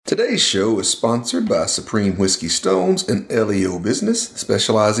Today's show is sponsored by Supreme Whiskey Stones, an LEO business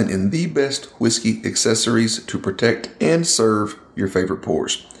specializing in the best whiskey accessories to protect and serve your favorite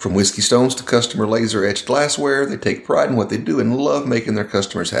pours. From whiskey stones to customer laser-etched glassware, they take pride in what they do and love making their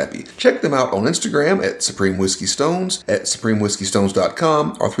customers happy. Check them out on Instagram at Supreme Whiskey Stones, at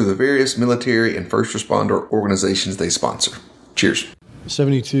supremewhiskeystones.com, or through the various military and first responder organizations they sponsor. Cheers.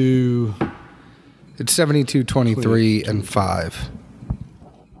 72. It's 72, 23, and 5.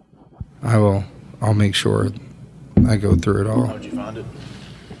 I'll make sure I go through it all. How'd you find it?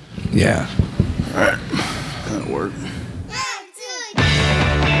 Yeah. All right. That'll work.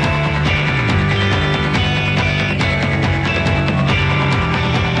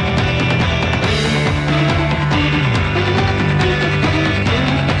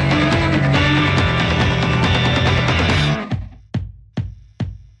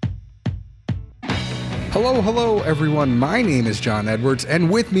 Hello, everyone. My name is John Edwards, and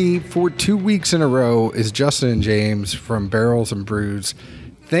with me for 2 weeks in a row is Justin and James from Barrels and Brews.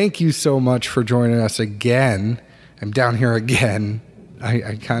 Thank you so much for joining us again. I'm down here again.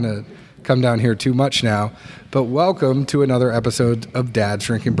 I kind of come down here too much now, but welcome to another episode of Dad's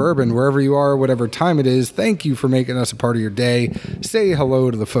Drinking Bourbon. Wherever you are, whatever time it is, thank you for making us a part of your day. Say hello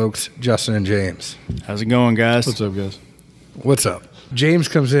to the folks, Justin and James. How's it going, guys? What's up, guys? What's up? James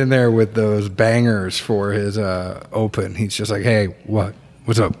comes in there with those bangers for his open. He's just like, hey, what?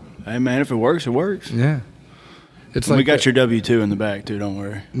 What's up? Hey, man, if it works, it works. Yeah. It's And like we got your W-2 in the back, too. Don't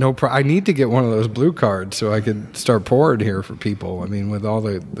worry. I need to get one of those blue cards so I can start pouring here for people. I mean, with all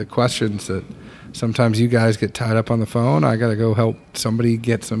the questions that sometimes you guys get tied up on the phone, I got to go help somebody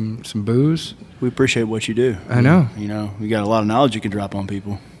get some booze. We appreciate what you do. I know. You know, you got a lot of knowledge you can drop on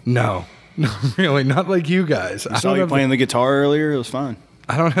people. No, really, not like you guys. I saw you playing the guitar earlier. It was fine.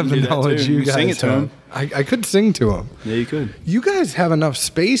 I don't have the knowledge you guys sing it to have. him. I could sing to him. Yeah, you could. You guys have enough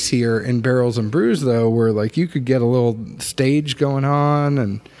space here in Barrels and Brews, though, where like you could get a little stage going on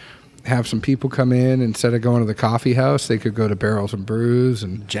and have some people come in. Instead of going to the coffee house, they could go to Barrels and Brews.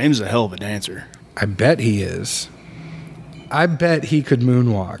 And James is a hell of a dancer. I bet he is. I bet he could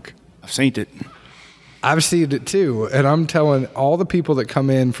moonwalk. I've seen it. I've seen it too, and I'm telling all the people that come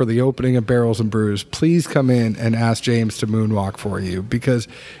in for the opening of Barrels and Brews, please come in and ask James to moonwalk for you, because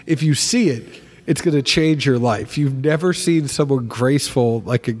if you see it, it's going to change your life. You've never seen someone graceful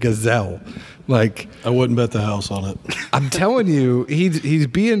like a gazelle. Like, I wouldn't bet the house on it. I'm telling you, he's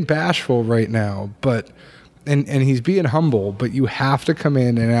being bashful right now, but and he's being humble, but you have to come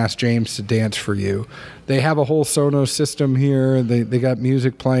in and ask James to dance for you. They have a whole Sonos system here. They got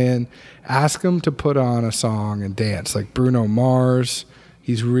music playing. Ask him to put on a song and dance, like Bruno Mars.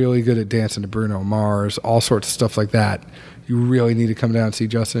 He's really good at dancing to Bruno Mars, all sorts of stuff like that. You really need to come down and see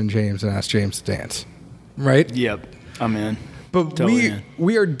Justin and James and ask James to dance. Right? Yep. I'm in. But Totally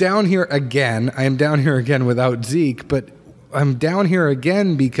we are down here again. I am down here again without Zeke, but I'm down here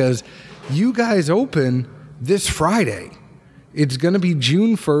again because you guys open this Friday. It's going to be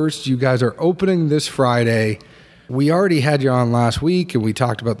June 1st. You guys are opening this Friday. We already had you on last week, and we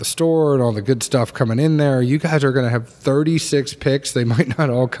talked about the store and all the good stuff coming in there. You guys are going to have 36 picks. They might not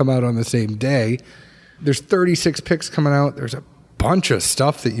all come out on the same day. There's 36 picks coming out. There's a bunch of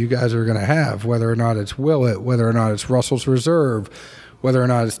stuff that you guys are going to have, whether or not it's Willet, whether or not it's Russell's Reserve, whether or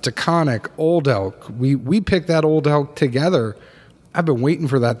not it's Taconic, Old Elk. We picked that Old Elk together. I've been waiting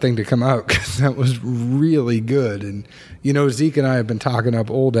for that thing to come out because that was really good. And, you know, Zeke and I have been talking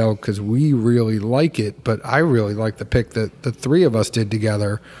up Old Elk because we really like it, but I really like the pick that the three of us did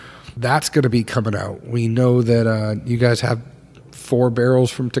together. That's going to be coming out. We know that you guys have 4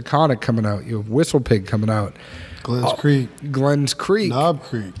 barrels from Taconic coming out. You have Whistle Pig coming out. Glens Creek. Glens Creek. Knob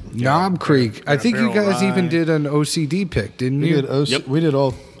Creek. Knob Creek. I think you Barrel guys even Rye. did an OCD pick, didn't We you? did Yep. We did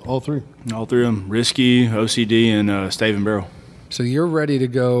all three. All three of them. Risky, OCD, and Stave and Barrel. So you're ready to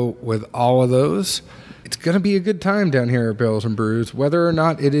go with all of those. It's going to be a good time down here at Barrels and Brews, whether or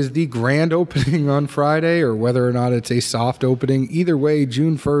not it is the grand opening on Friday or whether or not it's a soft opening. Either way,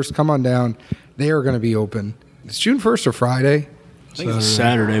 June 1st, come on down. They are going to be open. It's June 1st or Friday? I think it's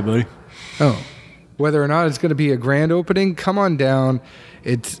Saturday, buddy. Oh. Whether or not it's going to be a grand opening, come on down.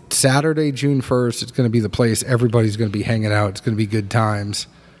 It's Saturday, June 1st. It's going to be the place. Everybody's going to be hanging out. It's going to be good times.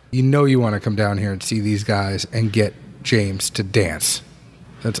 You know you want to come down here and see these guys and get James to dance.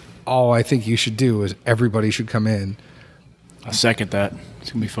 That's all I think you should do is everybody should come in. I second that.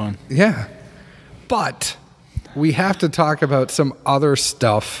 It's going to be fun. Yeah. But we have to talk about some other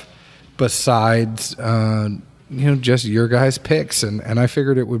stuff besides, just your guys' picks. And I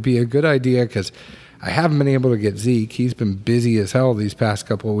figured it would be a good idea because I haven't been able to get Zeke. He's been busy as hell these past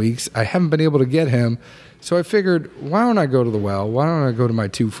couple of weeks. I haven't been able to get him. So I figured, why don't I go to the well? Why don't I go to my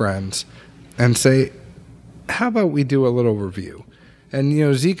two friends and say, how about we do a little review?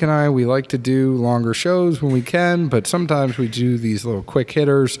 And, Zeke and I, we like to do longer shows when we can, but sometimes we do these little quick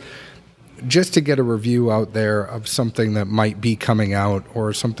hitters just to get a review out there of something that might be coming out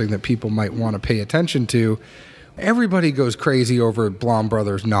or something that people might want to pay attention to. Everybody goes crazy over Blonde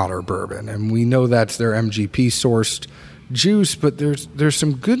Brothers Nodder Bourbon, and we know that's their MGP sourced juice, but there's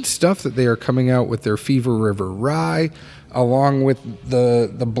some good stuff that they are coming out with their Fever River Rye, along with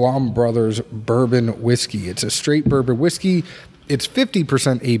the Blonde Brothers Bourbon Whiskey. It's a straight bourbon whiskey. It's 50%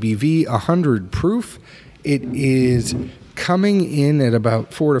 ABV, 100 proof. It is coming in at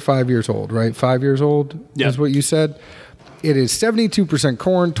about 4 to 5 years old, right? 5 years old is what you said. It is 72%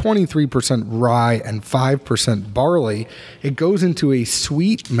 corn, 23% rye, and 5% barley. It goes into a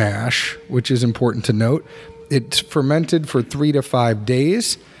sweet mash, which is important to note. It's fermented for 3 to 5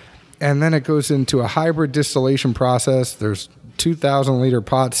 days, and then it goes into a hybrid distillation process. There's 2,000-liter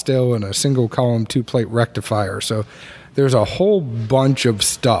pot still and a single-column 2-plate rectifier. So there's a whole bunch of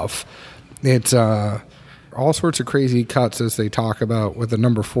stuff. It's all sorts of crazy cuts, as they talk about, with the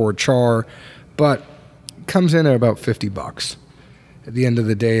number 4 char, but comes in at about $50. At the end of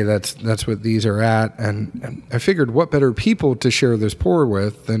the day, that's what these are at. And I figured, what better people to share this pour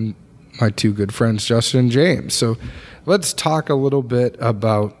with than my two good friends, Justin and James. So let's talk a little bit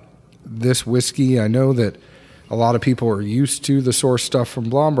about this whiskey. I know that a lot of people are used to the source stuff from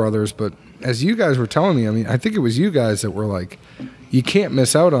Blonde Brothers, but as you guys were telling me, I think it was you guys that were like, you can't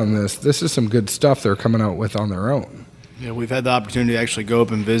miss out on this. This is some good stuff they're coming out with on their own. Yeah, we've had the opportunity to actually go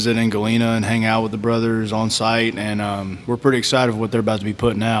up and visit in Galena and hang out with the brothers on site, and we're pretty excited for what they're about to be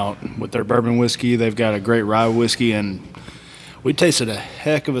putting out with their bourbon whiskey. They've got a great rye whiskey, and we tasted a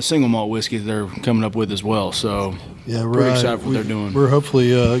heck of a single malt whiskey they're coming up with as well. So yeah, pretty excited for what they're doing. We're hopefully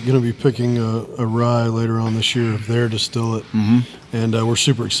going to be picking a rye later on this year of their distillate, and we're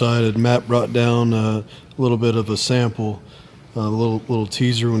super excited. Matt brought down a little bit of a sample, a little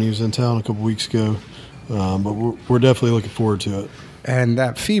teaser when he was in town a couple weeks ago, but we're definitely looking forward to it. And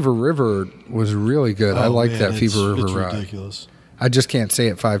that Fever River was really good. I like that Fever River rye. It's ridiculous. I just can't say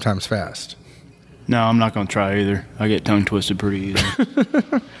it 5 times fast. No, I'm not going to try either. I get tongue twisted pretty easy.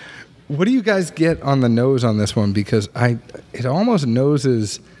 What do you guys get on the nose on this one? Because it almost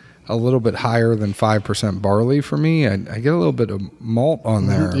noses a little bit higher than 5% barley for me. I get a little bit of malt on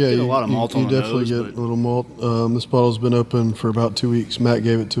there. Yeah, you get a lot of malt on the definitely nose, get a little malt. This bottle's been open for about 2 weeks. Matt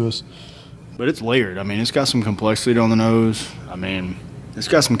gave it to us. But it's layered. It's got some complexity on the nose. It's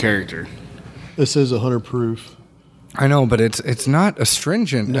got some character. This is 100 proof. I know, but it's not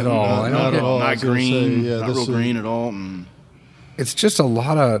astringent at all. Not at all. Not green. Say, not real green at all. It's just a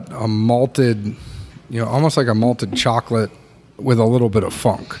lot of a malted, almost like a malted chocolate with a little bit of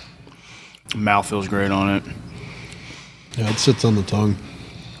funk. Mouth feels great on it. Yeah, it sits on the tongue.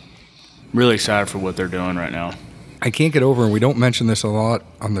 Really excited for what they're doing right now. I can't get over, and we don't mention this a lot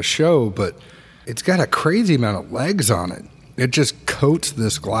on the show, but it's got a crazy amount of legs on it. It just coats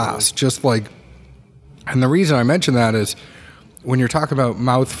this glass, just like. And the reason I mention that is when you're talking about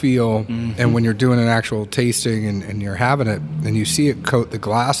mouthfeel and when you're doing an actual tasting and you're having it and you see it coat the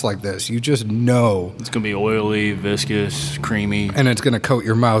glass like this, you just know. It's going to be oily, viscous, creamy. And it's going to coat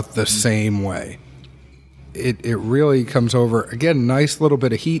your mouth the same way. It really comes over. Again, nice little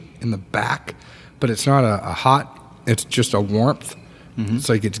bit of heat in the back, but it's not a hot. It's just a warmth. It's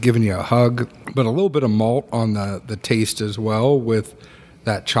like it's giving you a hug, but a little bit of malt on the taste as well with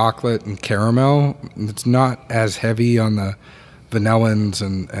that chocolate and caramel. It's not as heavy on the vanillins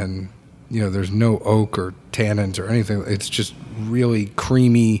and there's no oak or tannins or anything. It's just really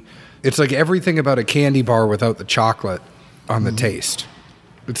creamy. It's like everything about a candy bar without the chocolate on the taste.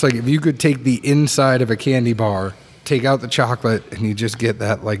 It's like if you could take the inside of a candy bar, take out the chocolate, and you just get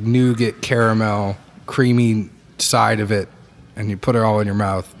that like nougat caramel creamy side of it, and you put it all in your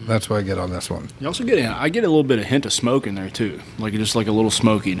mouth. That's what I get on this one. You also I get a little bit of hint of smoke in there too, like just like a little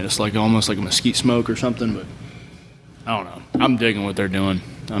smokiness, like almost like a mesquite smoke or something. But I don't know. I'm digging what they're doing.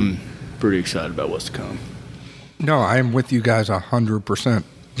 I'm pretty excited about what's to come. No, I am with you guys 100%.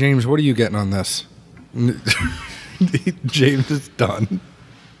 James, what are you getting on this? James is done.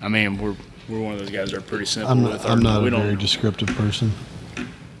 We're one of those guys that are pretty simple. I'm not a very descriptive person.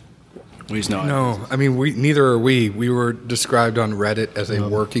 He's not. No, neither are we. We were described on Reddit as a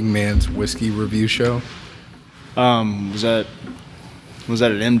working man's whiskey review show. Was that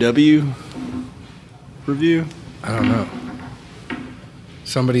an MW review? I don't know.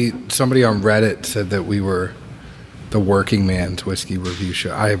 Somebody on Reddit said that we were the working man's whiskey review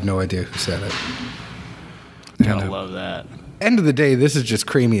show. I have no idea who said it. I love that. end of the day, this is just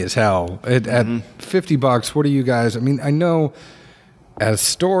creamy as hell. At $50, what are you guys? I mean, I know as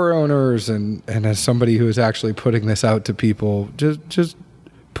store owners and as somebody who is actually putting this out to people, just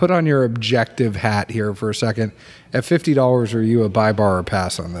put on your objective hat here for a second. At $50, are you a buy, bar, or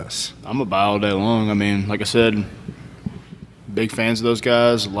pass on this? I'm a buy all day long. I mean, like I said, big fans of those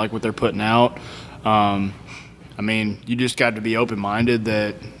guys, like what they're putting out. I mean, you just got to be open-minded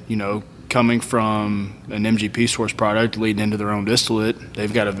that, coming from an MGP source product leading into their own distillate,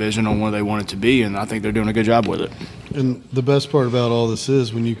 they've got a vision on where they want it to be, and I think they're doing a good job with it. And the best part about all this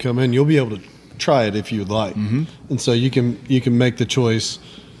is when you come in, you'll be able to try it if you'd like. And so you can make the choice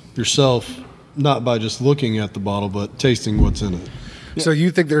yourself, not by just looking at the bottle, but tasting what's in it. So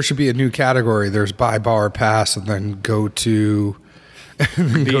you think there should be a new category? There's buy, bar, pass, and then go to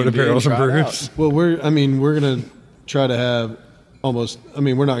Barrels and Brews. Well, we're going to try to have we're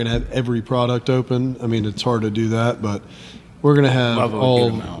not going to have every product open. I mean, it's hard to do that, but we're going to have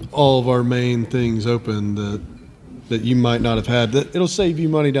all of our main things open that you might not have had. That it'll save you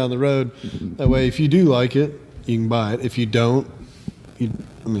money down the road. That way, if you do like it, you can buy it. If you don't, you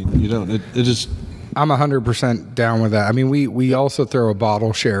don't. It just. I'm 100% down with that. I mean, we also throw a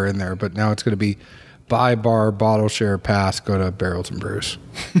bottle share in there, but now it's going to be buy, bar, bottle share, pass, go to Barrels and Brews.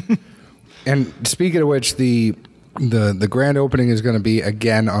 And speaking of which, the grand opening is going to be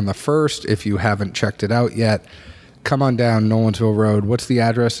again on the 1st. If you haven't checked it out yet, come on down Nolensville Road. What's the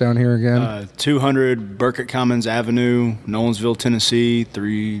address down here again? 200 Burkett Commons Avenue, Nolensville, Tennessee,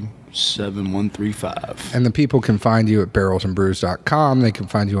 37135. And the people can find you at barrelsandbrews.com. They can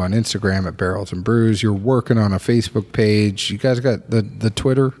find you on Instagram at Barrels and Brews. You're working on a Facebook page. You guys got the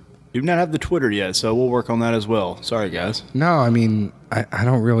Twitter? We do not have the Twitter yet, so we'll work on that as well. Sorry, guys. No, I mean, I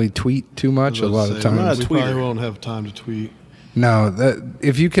don't really tweet too much a lot of times. We probably won't have time to tweet. No,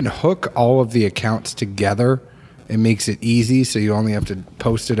 if you can hook all of the accounts together, it makes it easy, so you only have to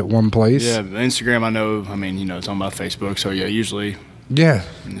post it at one place. Yeah, Instagram, I know, it's on my Facebook, so yeah, usually. Yeah.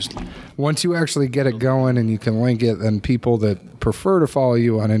 Once you actually get it going and you can link it, then people that prefer to follow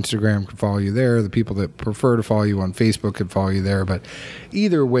you on Instagram can follow you there. The people that prefer to follow you on Facebook can follow you there. But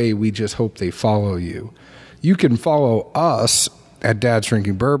either way, we just hope they follow you. You can follow us at Dad's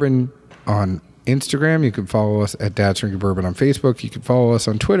Drinking Bourbon on Instagram. You can follow us at Dad's Drinking Bourbon on Facebook. You can follow us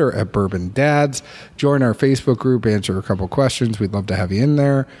on Twitter at Bourbon Dads. Join our Facebook group, answer a couple questions. We'd love to have you in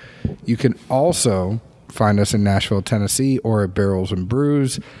there. You can also find us in Nashville, Tennessee, or at Barrels and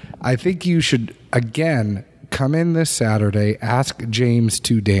Brews. I think you should, again, come in this Saturday, ask James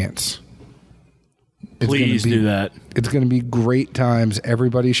to dance. Please do that. It's going to be great times.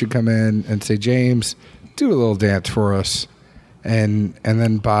 Everybody should come in and say, James, do a little dance for us, and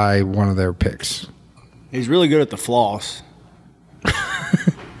then buy one of their picks. He's really good at the floss.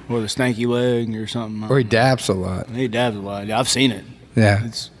 Or the stanky leg or something. Or he dabs a lot. He dabs a lot. Yeah, I've seen it. Yeah.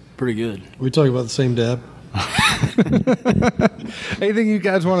 It's pretty good. We talk about the same dab. Anything you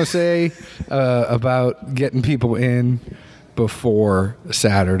guys want to say about getting people in before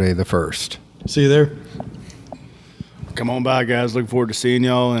Saturday the 1st? See you there. Come on by, guys. Look forward to seeing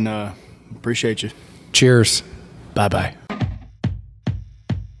y'all, and appreciate you. Cheers. Bye-bye.